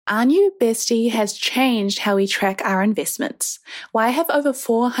Our new bestie has changed how we track our investments. Why have over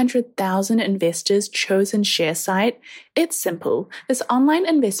 400,000 investors chosen ShareSite? It's simple. This online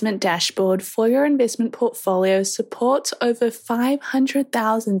investment dashboard for your investment portfolio supports over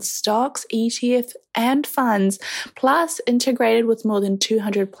 500,000 stocks, ETFs, and funds, plus integrated with more than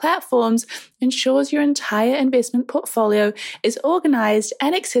 200 platforms, ensures your entire investment portfolio is organized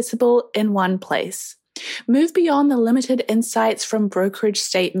and accessible in one place. Move beyond the limited insights from brokerage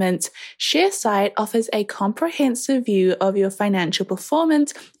statements. ShareSite offers a comprehensive view of your financial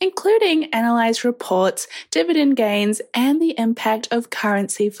performance, including analyzed reports, dividend gains, and the impact of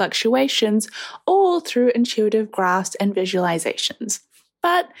currency fluctuations, all through intuitive graphs and visualizations.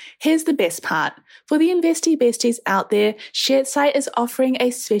 But here's the best part. For the investy besties out there, ShareSite is offering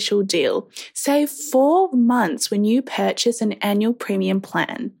a special deal. Save 4 months when you purchase an annual premium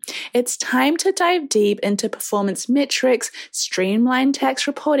plan. It's time to dive deep into performance metrics, streamline tax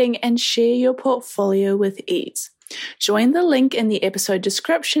reporting, and share your portfolio with ease. Join the link in the episode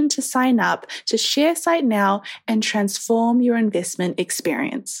description to sign up to ShareSite now and transform your investment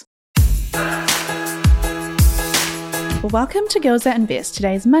experience. Well, welcome to Girls That Invest.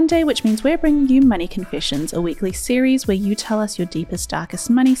 Today is Monday, which means we're bringing you Money Confessions, a weekly series where you tell us your deepest, darkest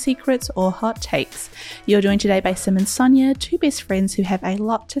money secrets or hot takes. You're joined today by Sim and Sonia, two best friends who have a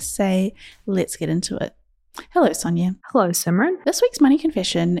lot to say. Let's get into it. Hello, Sonia. Hello, Simran. This week's Money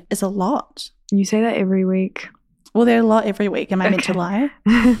Confession is a lot. You say that every week. Well, they're a lot every week. Am I meant to lie?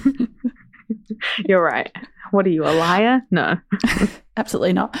 You're right. What are you, a liar? No.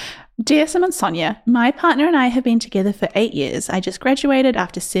 Absolutely not. Dear Sim and Sonia, my partner and I have been together for 8 years. I just graduated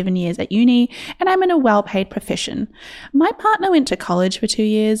after 7 years at uni, and I'm in a well-paid profession. My partner went to college for 2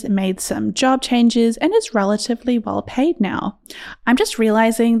 years, made some job changes, and is relatively well-paid now. I'm just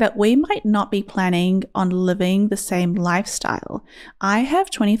realizing that we might not be planning on living the same lifestyle. I have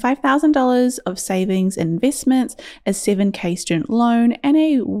 $25,000 of savings and investments, a $7,000 student loan, and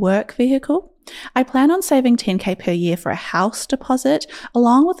a work vehicle. I plan on saving $10,000 per year for a house deposit,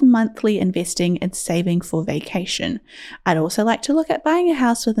 along with monthly investing and saving for vacation. I'd also like to look at buying a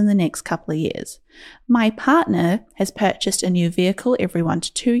house within the next couple of years. My partner has purchased a new vehicle every 1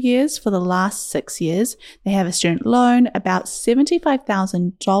 to 2 years for the last 6 years. They have a student loan, about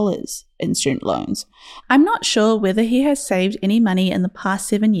 $75,000 in student loans. I'm not sure whether he has saved any money in the past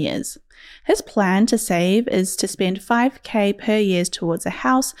 7 years. His plan to save is to spend $5,000 per year towards a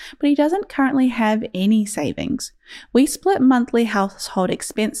house, but he doesn't currently have any savings. We split monthly household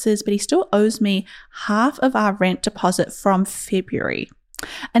expenses, but he still owes me half of our rent deposit from February.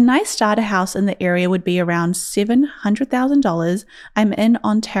 A nice starter house in the area would be around $700,000. I'm in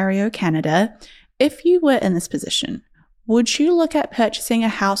Ontario, Canada. If you were in this position, would you look at purchasing a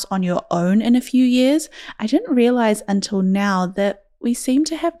house on your own in a few years? I didn't realize until now that we seem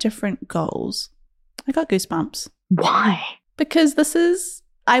to have different goals. I got goosebumps. Why? Because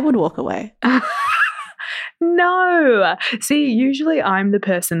I would walk away. No. See, usually I'm the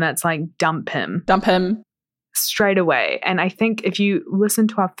person that's like, dump him. Dump him. Straight away. And I think if you listen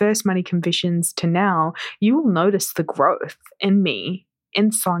to our first Money Confessions to now, you will notice the growth in me,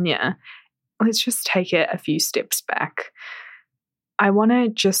 in Sonia. Let's just take it a few steps back. I want to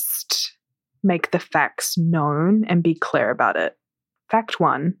just make the facts known and be clear about it. Fact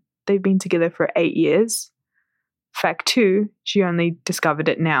 1, they've been together for 8 years. Fact 2, she only discovered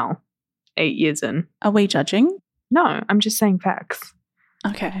it now, 8 years in. Are we judging? No, I'm just saying facts.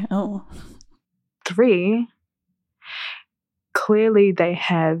 Okay. Oh. 3, clearly they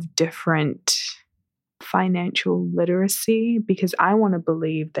have different financial literacy, because I want to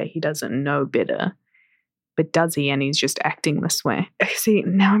believe that he doesn't know better. But does he? And he's just acting this way. See,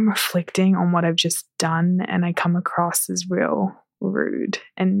 now I'm reflecting on what I've just done, and I come across as real rude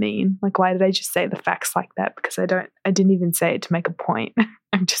and mean. Like, why did I just say the facts like that? Because I didn't even say it to make a point.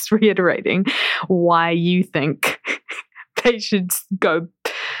 I'm just reiterating why you think they should go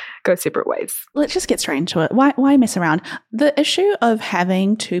separate ways. Let's just get straight into it. Why mess around? The issue of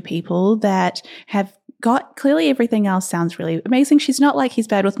having two people that have got clearly everything else sounds really amazing. She's not like he's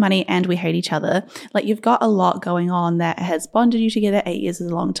bad with money and we hate each other. Like, you've got a lot going on that has bonded you together. 8 years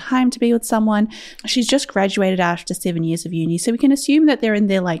is a long time to be with someone. She's just graduated after 7 years of uni. So we can assume that they're in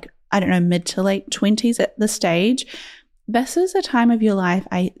their mid to late 20s at this stage. This is a time of your life,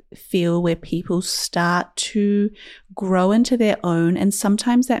 I feel, where people start to grow into their own. And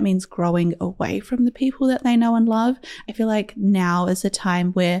sometimes that means growing away from the people that they know and love. I feel like now is a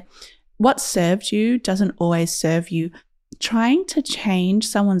time where what served you doesn't always serve you. Trying to change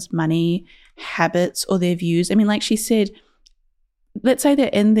someone's money habits or their views. I mean, like she said, let's say they're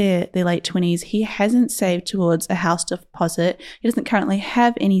in their late 20s. He hasn't saved towards a house deposit. He doesn't currently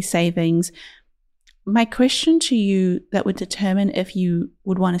have any savings. My question to you that would determine if you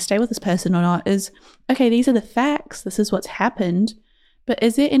would want to stay with this person or not is, okay, these are the facts. This is what's happened. But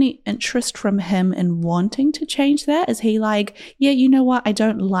is there any interest from him in wanting to change that? Is he like, yeah, you know what? I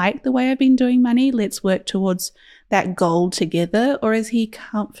don't like the way I've been doing money. Let's work towards that goal together. Or is he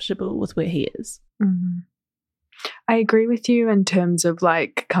comfortable with where he is? Mm-hmm. I agree with you in terms of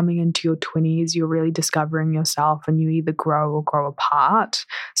like coming into your 20s, you're really discovering yourself and you either grow or grow apart.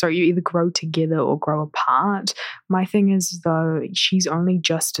 So you either grow together or grow apart. My thing is though, she's only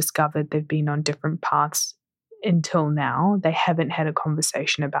just discovered they've been on different paths until now. They haven't had a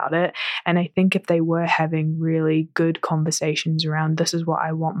conversation about it. And I think if they were having really good conversations around this is what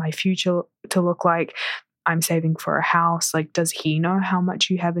I want my future to look like, I'm saving for a house, like does he know how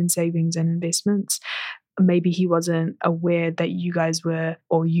much you have in savings and investments? Maybe he wasn't aware that you guys were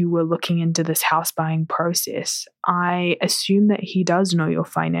or you were looking into this house buying process. I assume that he does know your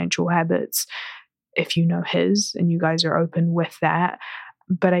financial habits if you know his and you guys are open with that.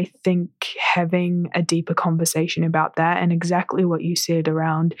 But I think having a deeper conversation about that and exactly what you said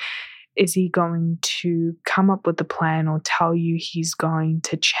around, is he going to come up with a plan or tell you he's going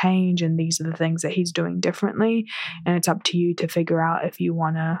to change and these are the things that he's doing differently? And it's up to you to figure out if you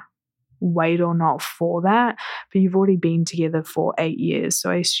want to wait or not for that. But you've already been together for 8 years. So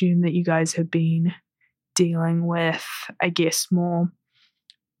I assume that you guys have been dealing with, I guess, more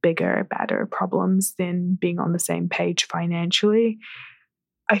bigger, badder problems than being on the same page financially.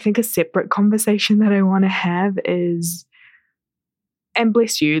 I think a separate conversation that I want to have is, and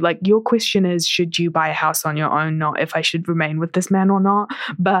bless you, like your question is, should you buy a house on your own, not if I should remain with this man or not.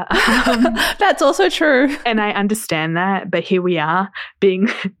 But that's also true. And I understand that. But here we are being,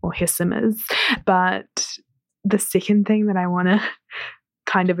 well, here Sim is. But the second thing that I want to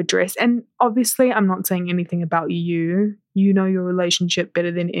kind of address, and obviously I'm not saying anything about you. You know your relationship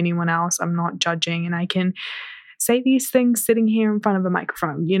better than anyone else. I'm not judging and I can say these things sitting here in front of a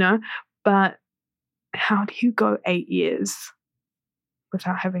microphone, you know. But how do you go 8 years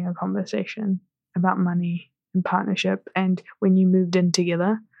without having a conversation about money and partnership? And when you moved in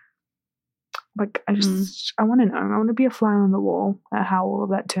together, like I want to know. I want to be a fly on the wall at how all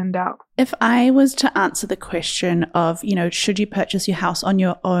of that turned out. If I was to answer the question of, you know, should you purchase your house on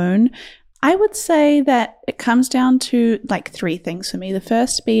your own, I would say that it comes down to like 3 things for me. The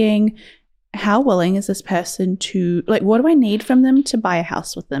first being, how willing is this person to, like, what do I need from them to buy a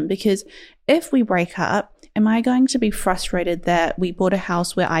house with them? Because if we break up, am I going to be frustrated that we bought a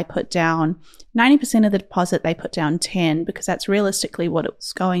house where I put down 90% of the deposit, they put down 10, because that's realistically what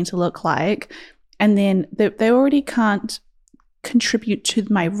it's going to look like. And then they already can't contribute to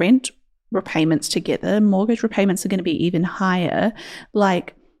my rent repayments together. Mortgage repayments are going to be even higher.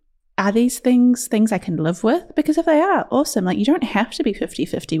 Like, are these things I can live with? Because if they are, awesome. Like, you don't have to be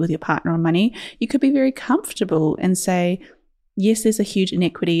 50-50 with your partner on money. You could be very comfortable and say, yes, there's a huge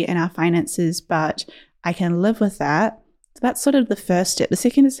inequity in our finances, but I can live with that. So that's sort of the first step. The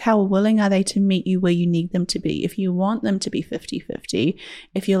second is, how willing are they to meet you where you need them to be? If you want them to be 50-50,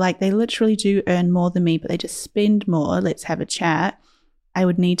 if you're like, they literally do earn more than me, but they just spend more, let's have a chat. I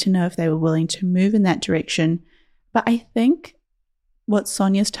would need to know if they were willing to move in that direction. But I think what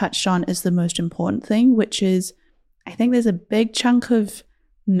Sonia's touched on is the most important thing, which is, I think there's a big chunk of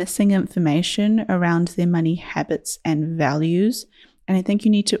missing information around their money habits and values. And I think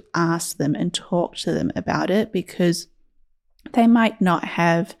you need to ask them and talk to them about it, because they might not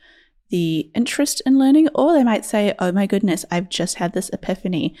have the interest in learning, or they might say, oh my goodness, I've just had this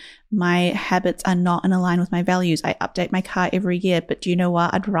epiphany. My habits are not in line with my values. I update my car every year, but do you know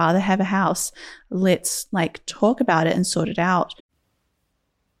what? I'd rather have a house. Let's talk about it and sort it out.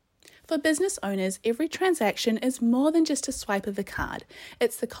 For business owners, every transaction is more than just a swipe of a card.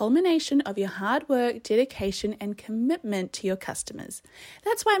 It's the culmination of your hard work, dedication, and commitment to your customers.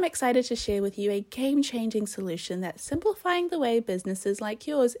 That's why I'm excited to share with you a game-changing solution that's simplifying the way businesses like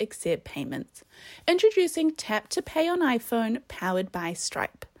yours accept payments. Introducing Tap to Pay on iPhone, powered by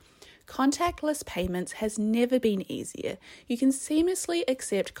Stripe. Contactless payments has never been easier. You can seamlessly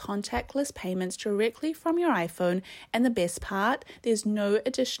accept contactless payments directly from your iPhone, and the best part, there's no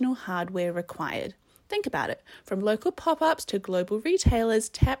additional hardware required. Think about it. From local pop-ups to global retailers,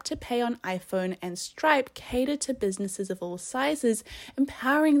 Tap to Pay on iPhone and Stripe cater to businesses of all sizes,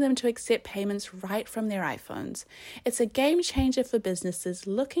 empowering them to accept payments right from their iPhones. It's a game changer for businesses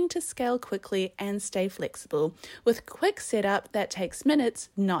looking to scale quickly and stay flexible, with quick setup that takes minutes,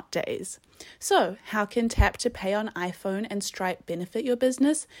 not days. So, how can Tap to Pay on iPhone and Stripe benefit your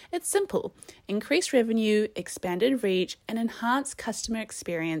business? It's simple. Increased revenue, expanded reach, and enhanced customer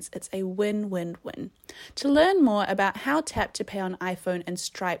experience. It's a win-win-win. To learn more about how Tap to Pay on iPhone and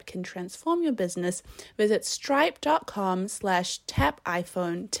Stripe can transform your business, visit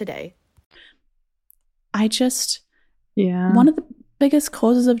stripe.com/tapiphone today. One of the biggest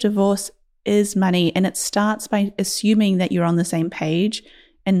causes of divorce is money, and it starts by assuming that you're on the same page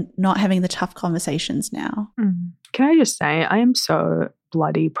and not having the tough conversations now. Can I just say, I am so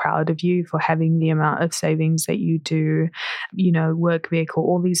bloody proud of you for having the amount of savings that you do, work vehicle,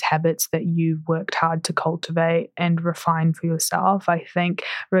 all these habits that you've worked hard to cultivate and refine for yourself. I think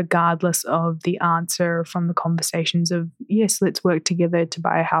regardless of the answer from the conversations of, yes, let's work together to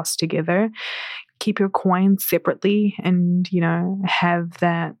buy a house together, keep your coins separately and, have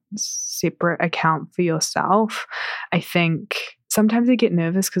that separate account for yourself. I think sometimes I get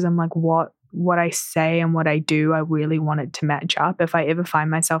nervous because I'm like, what I say and what I do, I really want it to match up. If I ever find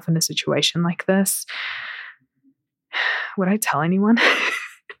myself in a situation like this, would I tell anyone?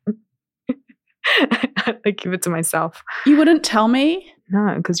 I keep it to myself. You wouldn't tell me?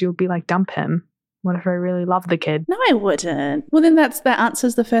 No, because you'll be like, dump him. What if I really love the kid? No, I wouldn't. Well, then that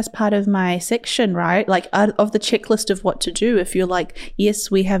answers the first part of my section, right? Like of the checklist of what to do. If you're like,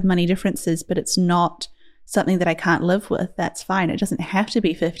 yes, we have money differences, but it's not something that I can't live with, that's fine. It doesn't have to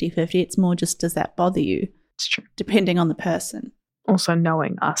be 50-50. It's more just, does that bother you? It's true. Depending on the person. Also,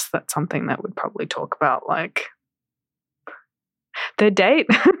 knowing us, that's something that we'd probably talk about, like their date.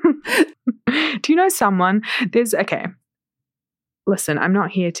 Do you know someone? Listen, I'm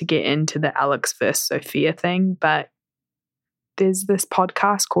not here to get into the Alex versus Sophia thing, but there's this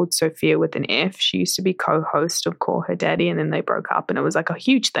podcast called Sophia with an F. She used to be co-host of Call Her Daddy, and then they broke up, and it was like a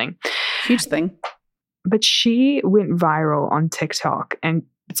huge thing. Huge thing. But she went viral on TikTok, and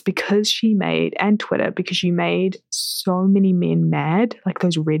it's because she made so many men mad, like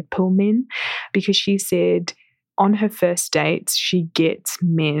those red pill men, because she said on her first dates, she gets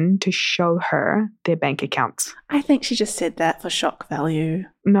men to show her their bank accounts. I think she just said that for shock value.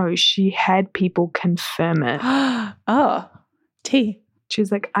 No, she had people confirm it. Oh, tea. She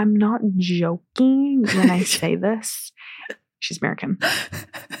was like, I'm not joking when I say this. She's American.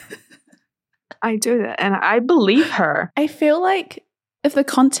 I do that, and I believe her. I feel like if the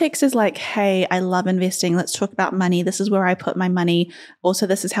context is like, hey, I love investing, let's talk about money, this is where I put my money, also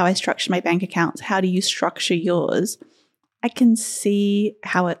this is how I structure my bank accounts, how do you structure yours? I can see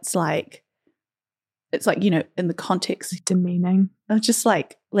how it's like, in the context. Demeaning. I'm just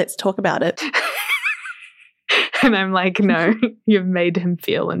like, let's talk about it. And I'm like, no, you've made him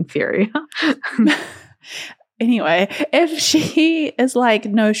feel inferior. Anyway, if she is like,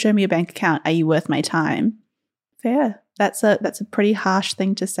 no, show me your bank account, are you worth my time? Fair. That's a pretty harsh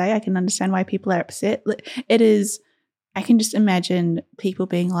thing to say. I can understand why people are upset. It is, I can just imagine people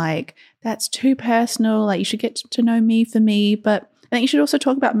being like, that's too personal, like you should get to know me for me. But I think you should also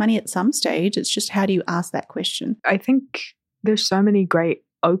talk about money at some stage. It's just, how do you ask that question? I think there's so many great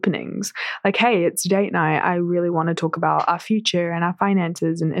openings. Like, hey, it's date night. I really want to talk about our future and our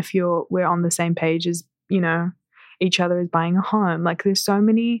finances. And if we're on the same page as, each other is buying a home. Like, there's so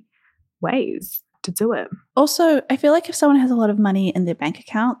many ways to do it. Also, I feel like if someone has a lot of money in their bank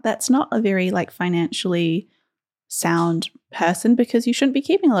account, that's not a very financially sound person, because you shouldn't be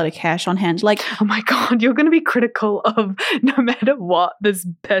keeping a lot of cash on hand. Like, oh my God, you're going to be critical of no matter what this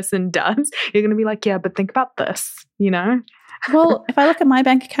person does. You're going to be like, yeah, but think about this, Well, if I look at my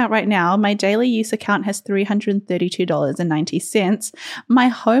bank account right now, my daily use account has $332.90. My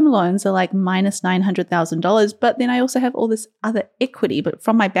home loans are like minus $900,000, but then I also have all this other equity. But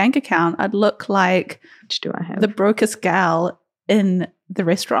from my bank account, I'd look like the brokest gal in the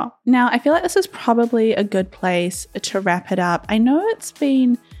restaurant. Now, I feel like this is probably a good place to wrap it up. I know it's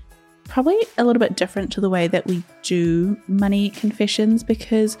been probably a little bit different to the way that we do money confessions,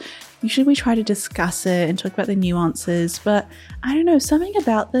 because usually we try to discuss it and talk about the nuances, but I don't know, something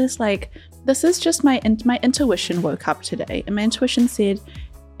about this, this is just my intuition woke up today, and my intuition said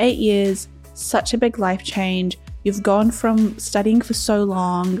 8 years, such a big life change. You've gone from studying for so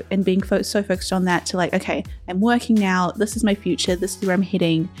long and being so focused on that to okay, I'm working now, this is my future, this is where I'm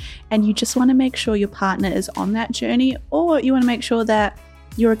heading, and you just want to make sure your partner is on that journey, or you want to make sure that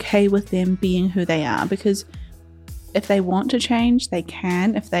you're okay with them being who they are, because If they want to change, they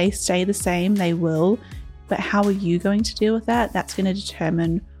can. If they stay the same, they will. But how are you going to deal with that? That's going to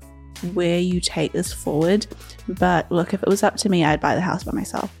determine where you take this forward. But look, if it was up to me, I'd buy the house by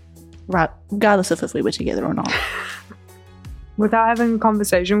myself, regardless of if we were together or not. Without having a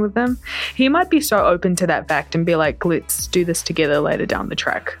conversation with him, he might be so open to that fact and be like, let's do this together later down the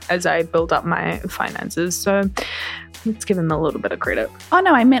track as I build up my finances. So let's give him a little bit of credit. Oh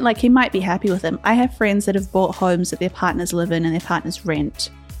no, I meant like he might be happy with him. I have friends that have bought homes that their partners live in and their partners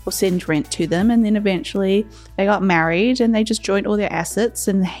rent or send rent to them, and then eventually they got married and they just joined all their assets,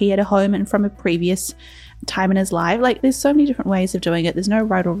 and he had a home and from a previous time in his life. Like, there's so many different ways of doing it. There's no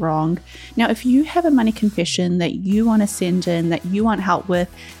right or wrong. Now, if you have a money confession that you want to send in, that you want help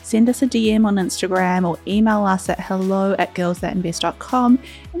with, send us a DM on Instagram or email us at hello@girlsthatinvest.com,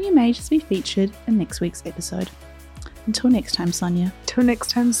 and you may just be featured in next week's episode. Until next time, Sonia. Till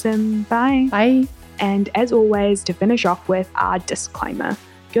next time, Sim. Bye. Bye. And as always, to finish off with our disclaimer,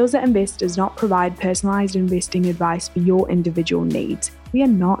 Girls That Invest does not provide personalized investing advice for your individual needs. We are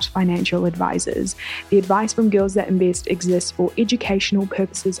not financial advisors. The advice from Girls That Invest exists for educational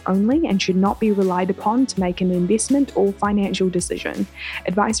purposes only and should not be relied upon to make an investment or financial decision.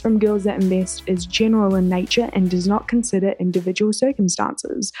 Advice from Girls That Invest is general in nature and does not consider individual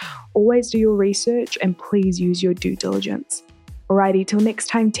circumstances. Always do your research and please use your due diligence. Alrighty, till next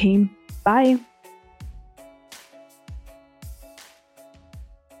time, team. Bye.